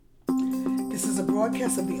This is a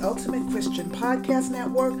broadcast of the Ultimate Christian Podcast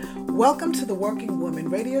Network. Welcome to the Working Woman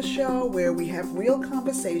Radio Show, where we have real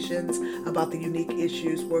conversations about the unique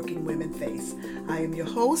issues working women face. I am your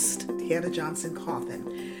host, Deanna Johnson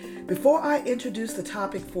Coffin. Before I introduce the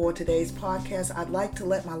topic for today's podcast, I'd like to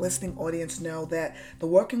let my listening audience know that the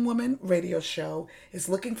Working Woman Radio Show is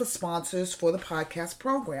looking for sponsors for the podcast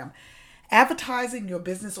program. Advertising your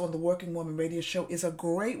business on the Working Woman Radio Show is a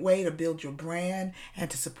great way to build your brand and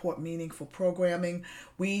to support meaningful programming.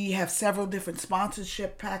 We have several different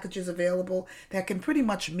sponsorship packages available that can pretty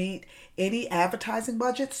much meet any advertising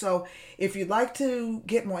budget. So if you'd like to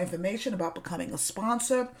get more information about becoming a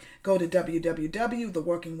sponsor, go to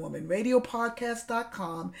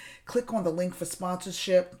www.theworkingwomanradiopodcast.com, click on the link for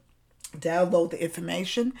sponsorship, download the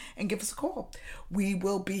information, and give us a call. We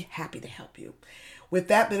will be happy to help you. With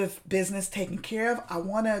that bit of business taken care of, I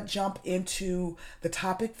want to jump into the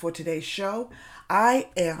topic for today's show. I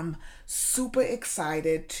am super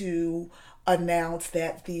excited to announce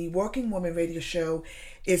that the Working Woman Radio Show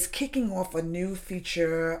is kicking off a new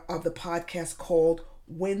feature of the podcast called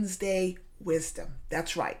Wednesday Wisdom.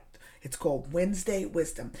 That's right. It's called Wednesday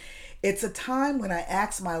Wisdom. It's a time when I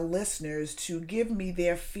ask my listeners to give me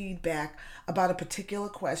their feedback about a particular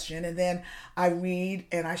question, and then I read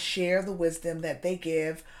and I share the wisdom that they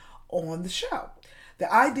give on the show.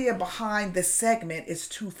 The idea behind this segment is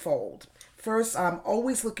twofold. First, I'm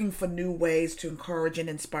always looking for new ways to encourage and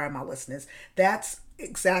inspire my listeners. That's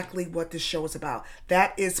exactly what this show is about.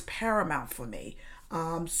 That is paramount for me.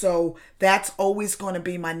 So that's always going to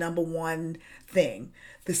be my number one thing.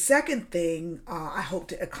 The second thing I hope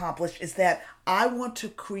to accomplish is that I want to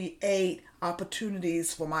create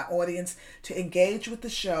opportunities for my audience to engage with the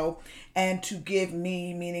show and to give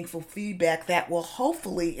me meaningful feedback that will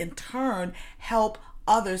hopefully in turn help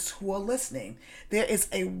others who are listening. There is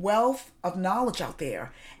a wealth of knowledge out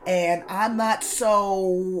there, and I'm not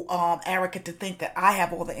so arrogant to think that I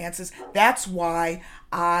have all the answers. That's why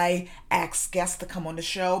I ask guests to come on the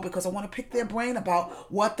show, because I want to pick their brain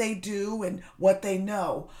about what they do and what they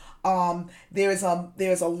know. There's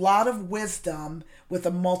a lot of wisdom with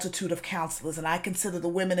a multitude of counselors, and I consider the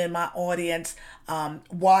women in my audience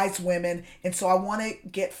wise women, and so I want to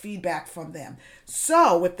get feedback from them.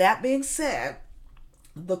 So with that being said,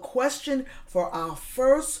 the question for our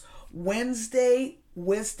first Wednesday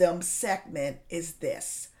Wisdom segment is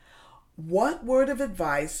this: what word of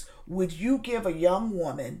advice would you give a young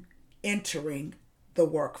woman entering the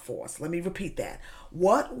workforce? Let me repeat that.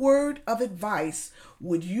 What word of advice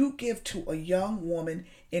would you give to a young woman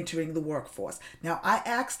entering the workforce? Now, I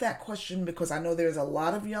ask that question because I know there's a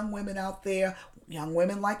lot of young women out there, young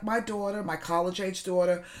women like my daughter, my college-age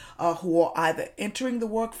daughter, who are either entering the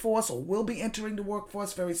workforce or will be entering the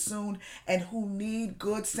workforce very soon, and who need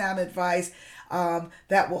good, sound advice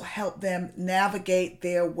that will help them navigate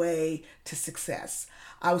their way to success.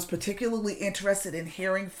 I was particularly interested in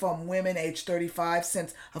hearing from women age 35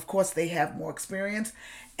 since, of course, they have more experience.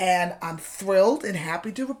 And I'm thrilled and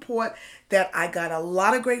happy to report that I got a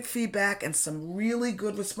lot of great feedback and some really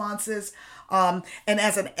good responses. And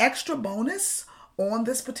as an extra bonus on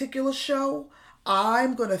this particular show,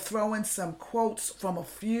 I'm going to throw in some quotes from a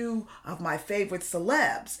few of my favorite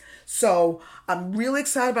celebs. So I'm really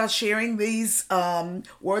excited about sharing these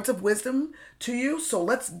words of wisdom to you. So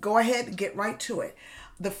let's go ahead and get right to it.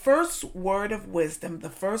 The first word of wisdom, the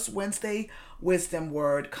first Wednesday wisdom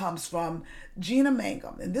word, comes from Gina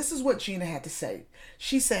Mangum. And this is what Gina had to say.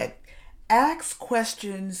 She said, ask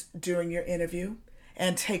questions during your interview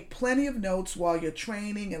and take plenty of notes while you're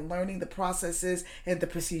training and learning the processes and the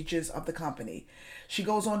procedures of the company. She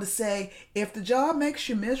goes on to say, if the job makes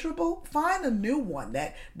you miserable, find a new one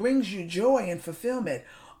that brings you joy and fulfillment,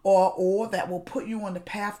 or that will put you on the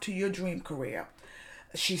path to your dream career.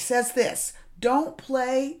 She says this: don't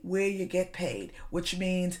play where you get paid, which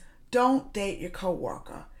means don't date your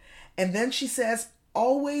coworker. And then she says,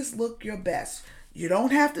 always look your best. You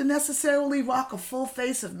don't have to necessarily rock a full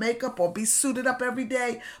face of makeup or be suited up every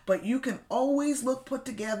day, but you can always look put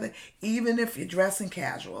together even if you're dressing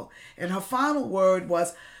casual. And her final word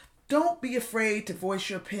was, don't be afraid to voice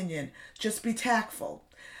your opinion. Just be tactful.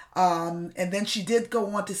 And then she did go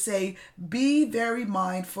on to say, be very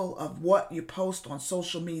mindful of what you post on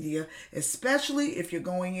social media, especially if you're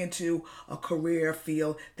going into a career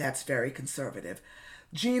field that's very conservative.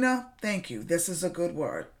 Gina, thank you. This is a good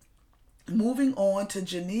word. Moving on to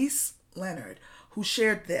Janice Leonard, who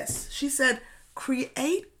shared this. She said,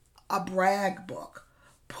 create a brag book.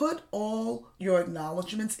 Put all your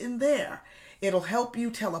acknowledgments in there. It'll help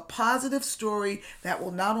you tell a positive story that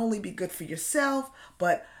will not only be good for yourself,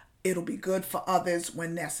 but it'll be good for others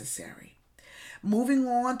when necessary. Moving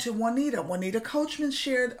on to Juanita. Juanita Coachman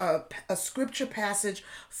shared a scripture passage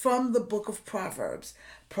from the book of Proverbs.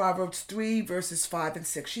 Proverbs 3 verses 5 and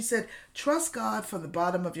 6. She said, trust God from the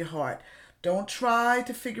bottom of your heart. Don't try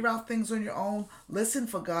to figure out things on your own. Listen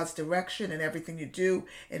for God's direction in everything you do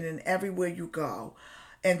and in everywhere you go.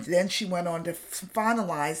 And then she went on to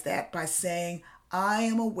finalize that by saying, I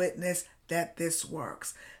am a witness that this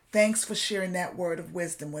works. Thanks for sharing that word of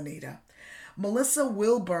wisdom, Juanita. Melissa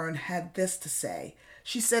Wilburn had this to say.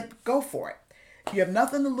 She said, go for it. You have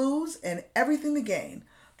nothing to lose and everything to gain.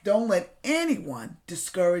 Don't let anyone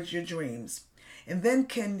discourage your dreams. And then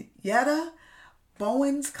Kenyatta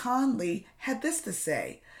Bowens Conley had this to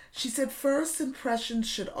say. She said, first impressions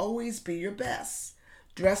should always be your best.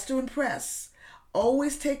 Dress to impress.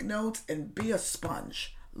 Always take notes and be a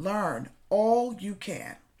sponge. Learn all you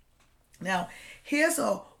can. Now, here's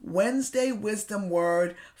a Wednesday wisdom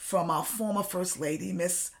word from our former First Lady,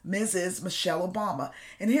 Mrs. Michelle Obama.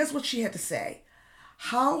 And here's what she had to say.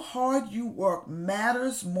 How hard you work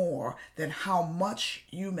matters more than how much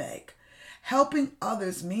you make. Helping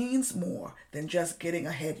others means more than just getting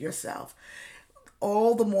ahead yourself.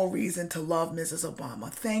 All the more reason to love Mrs.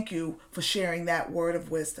 Obama. Thank you for sharing that word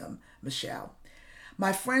of wisdom, Michelle.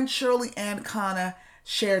 My friend Shirley Ann Connor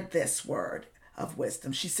shared this word of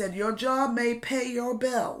wisdom. She said, your job may pay your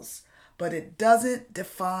bills, but it doesn't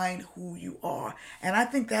define who you are. And I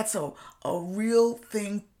think that's a real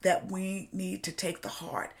thing that we need to take to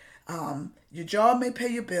heart. Your job may pay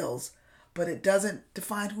your bills, but it doesn't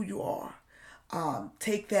define who you are.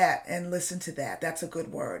 Take that and listen to that. That's a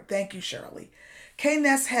good word. Thank you, Shirley. Kay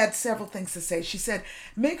Ness had several things to say. She said,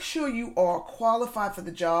 make sure you are qualified for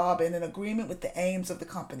the job and in agreement with the aims of the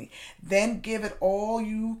company. Then give it all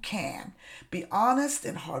you can. Be honest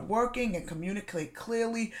and hardworking and communicate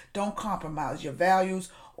clearly. Don't compromise your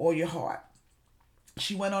values or your heart.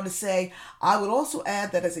 She went on to say, I would also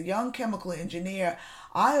add that as a young chemical engineer,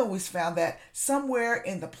 I always found that somewhere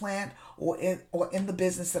in the plant or in the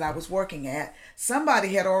business that I was working at,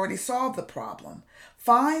 somebody had already solved the problem.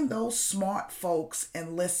 Find those smart folks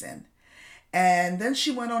and listen. And then she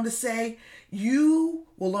went on to say, you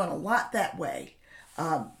will learn a lot that way.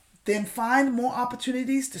 Then find more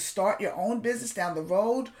opportunities to start your own business down the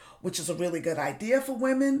road, which is a really good idea for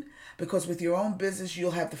women, because with your own business,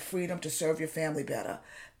 you'll have the freedom to serve your family better.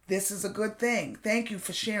 This is a good thing. Thank you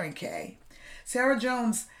for sharing, Kay. Sarah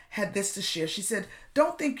Jones had this to share. She said,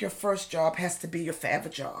 don't think your first job has to be your forever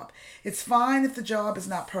job. It's fine if the job is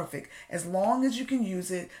not perfect, as long as you can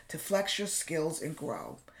use it to flex your skills and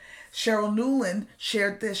grow. Cheryl Newland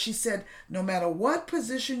shared this. She said, no matter what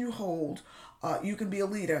position you hold, you can be a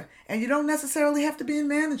leader, and you don't necessarily have to be in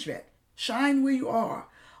management. Shine where you are.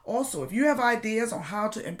 Also, if you have ideas on how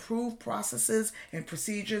to improve processes and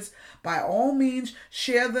procedures, by all means,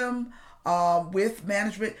 share them with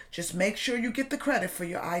management. Just make sure you get the credit for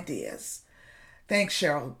your ideas. Thanks,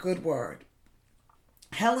 Cheryl. Good word.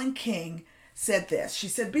 Helen King said this. She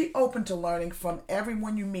said, be open to learning from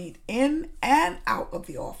everyone you meet in and out of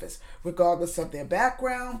the office, regardless of their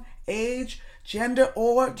background, age, gender,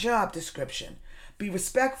 or job description. Be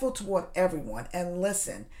respectful toward everyone and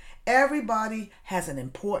listen. Everybody has an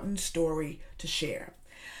important story to share.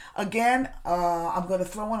 Again, I'm going to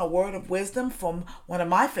throw in a word of wisdom from one of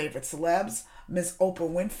my favorite celebs, Miss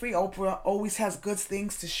Oprah Winfrey. Oprah always has good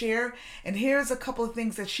things to share. And here's a couple of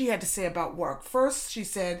things that she had to say about work. First, she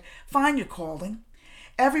said, find your calling.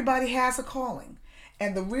 Everybody has a calling.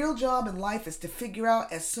 And the real job in life is to figure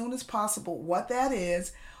out as soon as possible what that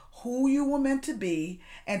is, who you were meant to be,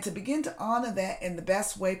 and to begin to honor that in the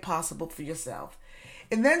best way possible for yourself.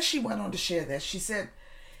 And then she went on to share this. She said,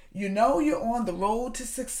 you know you're on the road to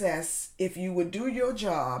success if you would do your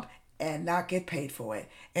job and not get paid for it.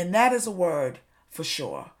 And that is a word for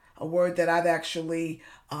sure. A word that I've actually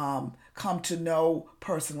come to know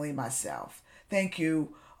personally myself. Thank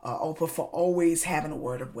you, Oprah, for always having a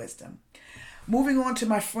word of wisdom. Moving on to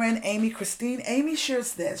my friend Amy Christine. Amy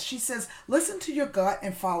shares this. She says, listen to your gut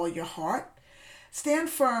and follow your heart. Stand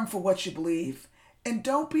firm for what you believe. And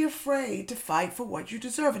don't be afraid to fight for what you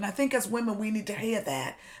deserve. And I think as women, we need to hear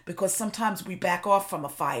that, because sometimes we back off from a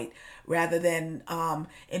fight rather than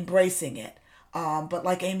embracing it. But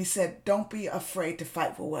like Amy said, don't be afraid to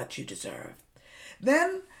fight for what you deserve.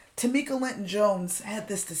 Then Tamika Linton Jones had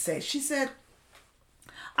this to say. She said,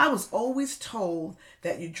 I was always told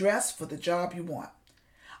that you dress for the job you want.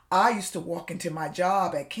 I used to walk into my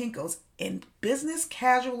job at Kinko's in business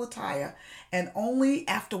casual attire, and only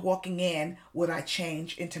after walking in would I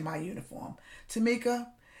change into my uniform. Tamika,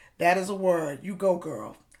 that is a word. You go,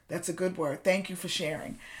 girl. That's a good word. Thank you for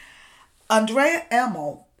sharing. Andrea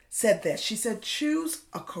Emmel said this. She said, choose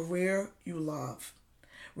a career you love.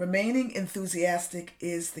 Remaining enthusiastic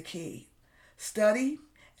is the key. Study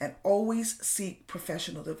and always seek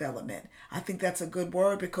professional development. I think that's a good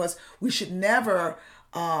word because we should never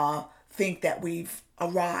think that we've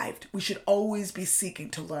arrived. We should always be seeking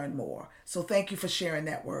to learn more. So thank you for sharing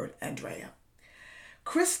that word, Andrea.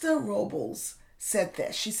 Krista Robles said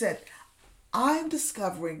this. She said, I'm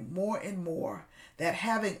discovering more and more that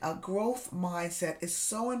having a growth mindset is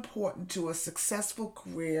so important to a successful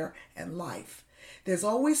career and life. There's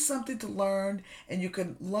always something to learn, and you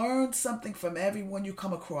can learn something from everyone you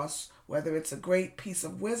come across, whether it's a great piece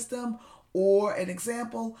of wisdom or an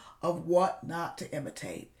example of what not to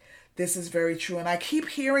imitate. This is very true. And I keep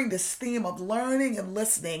hearing this theme of learning and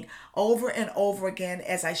listening over and over again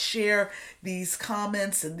as I share these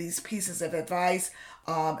comments and these pieces of advice.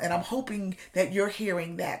 And I'm hoping that you're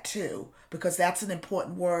hearing that too, because that's an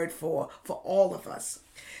important word for all of us.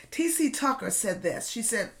 T.C. Tucker said this. She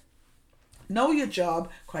said, know your job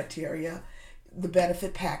criteria, the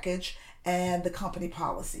benefit package, and the company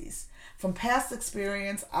policies. From past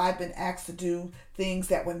experience, I've been asked to do things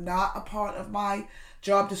that were not a part of my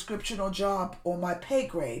job description or my pay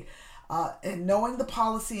grade. And knowing the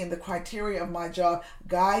policy and the criteria of my job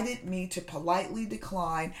guided me to politely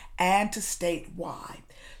decline and to state why.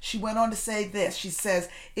 She went on to say this. She says,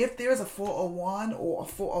 if there's a 401 or a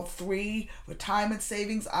 403 retirement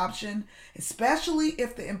savings option, especially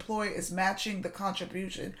if the employer is matching the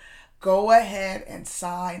contribution, go ahead and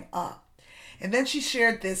sign up. And then she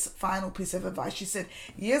shared this final piece of advice. She said,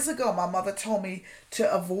 years ago, my mother told me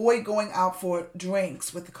to avoid going out for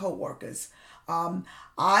drinks with the coworkers.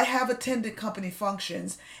 I have attended company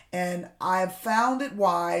functions, and I have found it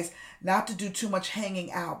wise not to do too much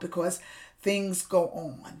hanging out because things go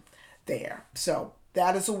on there. So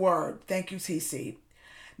that is a word. Thank you, TC.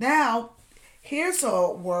 Now, here's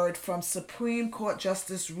a word from Supreme Court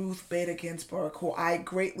Justice Ruth Bader Ginsburg, who I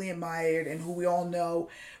greatly admired and who we all know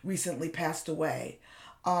recently passed away.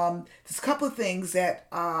 There's a couple of things that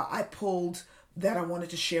I pulled that I wanted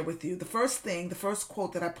to share with you. The first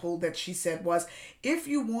quote that I pulled that she said was, if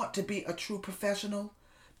you want to be a true professional,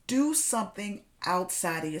 do something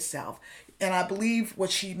outside of yourself. And I believe what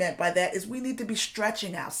she meant by that is we need to be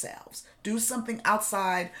stretching ourselves. Do something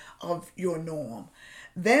outside of your norm.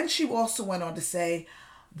 Then she also went on to say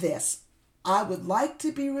this, I would like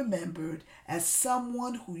to be remembered as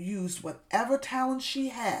someone who used whatever talent she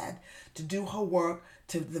had to do her work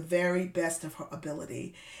to the very best of her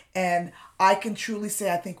ability. And I can truly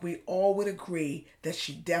say I think we all would agree that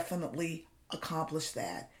she definitely accomplished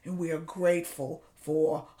that. And we are grateful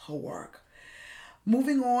for her work.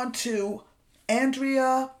 Moving on to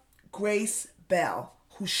Andrea Grace Bell,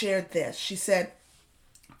 who shared this. She said,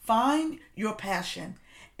 find your passion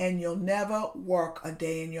and you'll never work a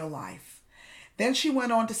day in your life. Then she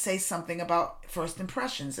went on to say something about first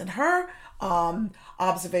impressions. And her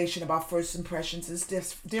observation about first impressions is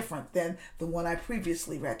different than the one I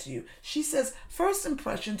previously read to you. She says, first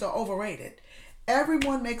impressions are overrated.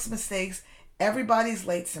 Everyone makes mistakes. Everybody's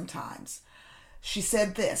late sometimes. She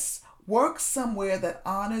said this, work somewhere that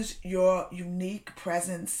honors your unique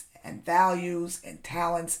presence and values and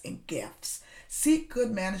talents and gifts. Seek good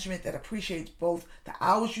management that appreciates both the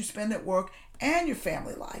hours you spend at work and your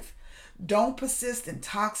family life. Don't persist in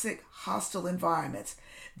toxic, hostile environments.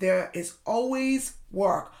 There is always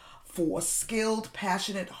work for skilled,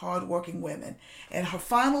 passionate, hardworking women. And her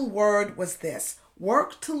final word was this,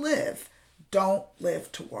 work to live, don't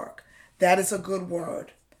live to work. That is a good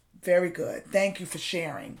word. Very good. Thank you for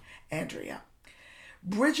sharing, Andrea.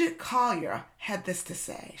 Bridget Collier had this to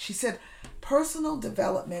say. She said, personal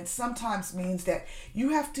development sometimes means that you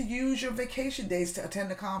have to use your vacation days to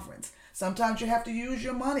attend a conference. Sometimes you have to use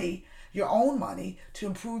your money, your own money, to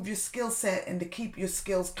improve your skill set and to keep your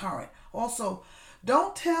skills current. Also,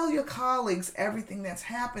 don't tell your colleagues everything that's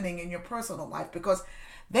happening in your personal life because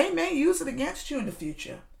they may use it against you in the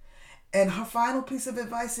future. And her final piece of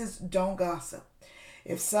advice is don't gossip.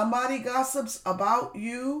 If somebody gossips about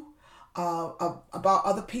you, about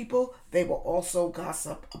other people, they will also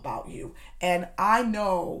gossip about you. And I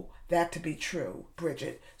know that to be true,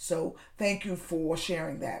 Bridget. So thank you for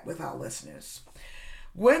sharing that with our listeners.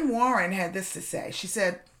 Gwen Warren had this to say. She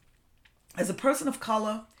said, as a person of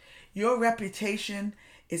color, your reputation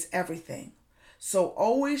is everything. So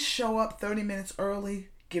always show up 30 minutes early,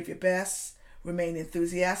 give your best, remain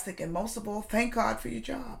enthusiastic, and most of all, thank God for your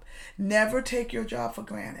job. Never take your job for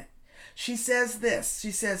granted. She says this.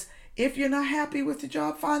 She says, if you're not happy with your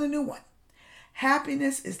job, find a new one.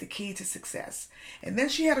 Happiness is the key to success. And then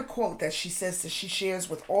she had a quote that she says that she shares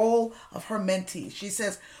with all of her mentees. She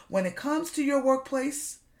says, when it comes to your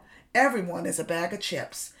workplace, Everyone is a bag of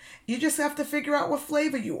chips. You just have to figure out what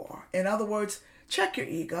flavor you are. In other words, check your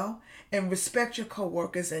ego and respect your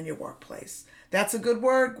coworkers and your workplace. That's a good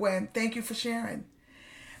word, Gwen. Thank you for sharing.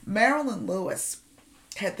 Marilyn Lewis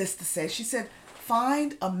had this to say. She said,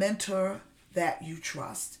 find a mentor that you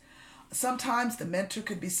trust. Sometimes the mentor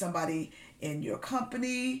could be somebody in your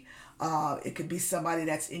company. It could be somebody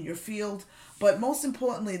that's in your field. But most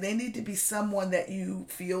importantly, they need to be someone that you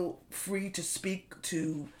feel free to speak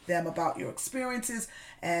to them about your experiences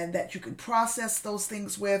and that you can process those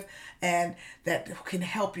things with and that can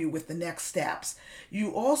help you with the next steps.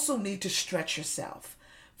 You also need to stretch yourself.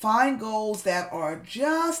 Find goals that are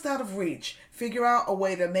just out of reach. Figure out a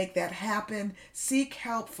way to make that happen. Seek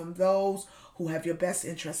help from those who have your best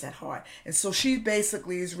interests at heart. And so she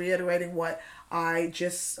basically is reiterating what I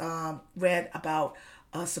just read about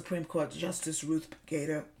Supreme Court Justice Ruth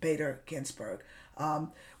Bader Ginsburg.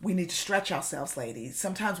 We need to stretch ourselves, ladies.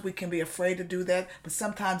 Sometimes we can be afraid to do that, but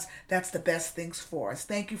sometimes that's the best things for us.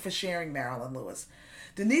 Thank you for sharing, Marilyn Lewis.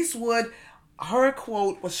 Denise Wood, her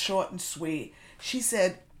quote was short and sweet. She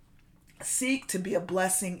said, seek to be a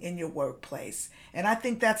blessing in your workplace. And I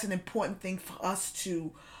think that's an important thing for us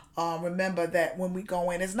to remember, that when we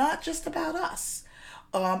go in, it's not just about us.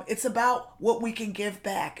 It's about what we can give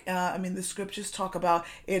back. The scriptures talk about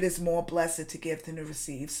it is more blessed to give than to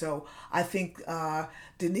receive. So I think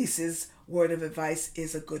Denise's word of advice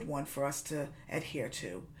is a good one for us to adhere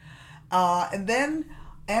to. And then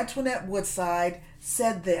Antoinette Woodside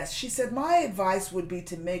said this. She said, my advice would be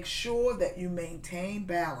to make sure that you maintain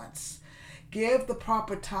balance. Give the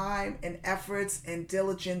proper time and efforts and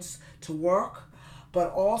diligence to work,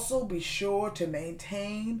 but also be sure to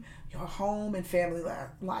maintain your home and family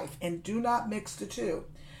life, and do not mix the two.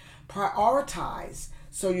 Prioritize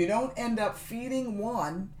so you don't end up feeding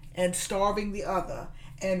one and starving the other.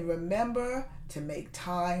 And remember to make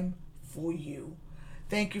time for you.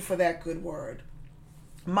 Thank you for that good word.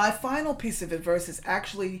 My final piece of advice is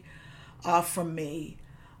actually from me,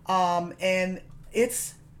 and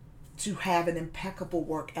it's to have an impeccable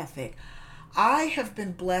work ethic. I have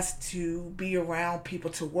been blessed to be around people,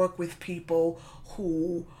 to work with people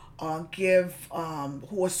who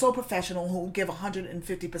who are so professional, who give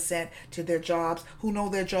 150% to their jobs, who know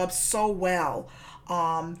their jobs so well,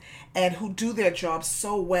 and who do their jobs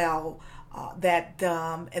so well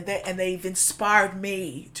and they've inspired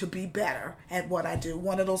me to be better at what I do.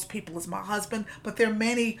 One of those people is my husband, but there are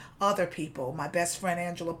many other people. My best friend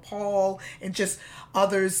Angela Paul, and just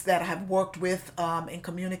others that I have worked with in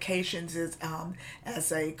communications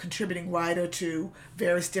as a contributing writer to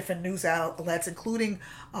various different news outlets, including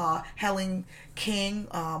Helen King,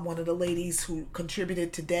 one of the ladies who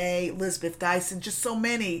contributed today, Elizabeth Dyson, just so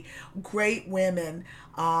many great women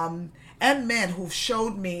and men who've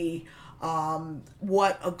showed me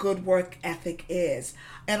what a good work ethic is.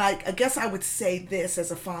 And I guess I would say this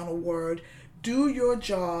as a final word: do your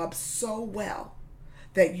job so well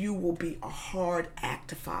that you will be a hard act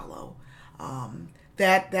to follow.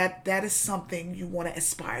 That is something you want to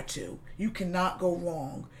aspire to. You cannot go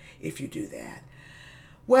wrong if you do that.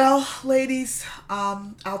 Well, ladies,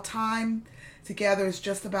 our time together is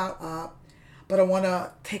just about up. But I want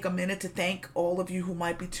to take a minute to thank all of you who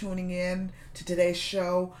might be tuning in to today's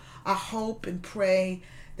show. I hope and pray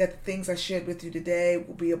that the things I shared with you today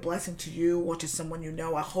will be a blessing to you or to someone you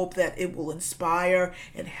know. I hope that it will inspire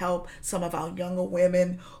and help some of our younger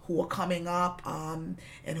women who are coming up and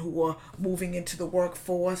who are moving into the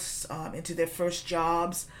workforce, into their first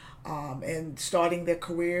jobs, and starting their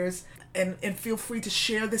careers. And feel free to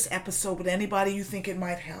share this episode with anybody you think it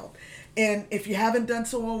might help. And if you haven't done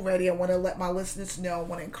so already, I want to let my listeners know, I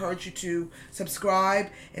want to encourage you to subscribe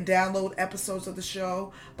and download episodes of the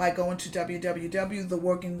show by going to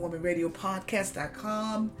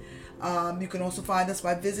www.theworkingwomanradiopodcast.com. You can also find us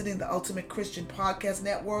by visiting the Ultimate Christian Podcast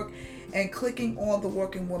Network and clicking on the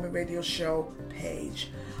Working Woman Radio Show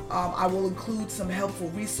page. I will include some helpful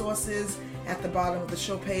resources at the bottom of the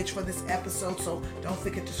show page for this episode, so don't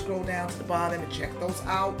forget to scroll down to the bottom and check those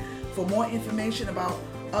out. For more information about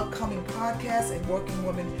upcoming podcasts and Working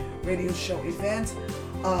Woman Radio Show events,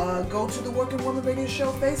 go to the Working Woman Radio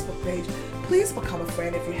Show Facebook page. Please become a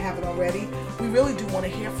friend if you haven't already. We really do want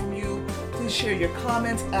to hear from you. Please share your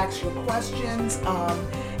comments, ask your questions,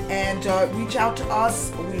 and reach out to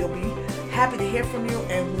us. We'll be happy to hear from you,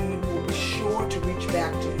 and we will be sure to reach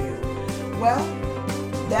back to you. Well,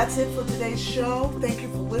 that's it for today's show. Thank you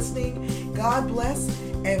for listening. God bless,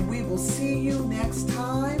 and we will see you next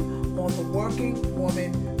time on the Working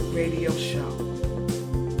Woman Radio Show.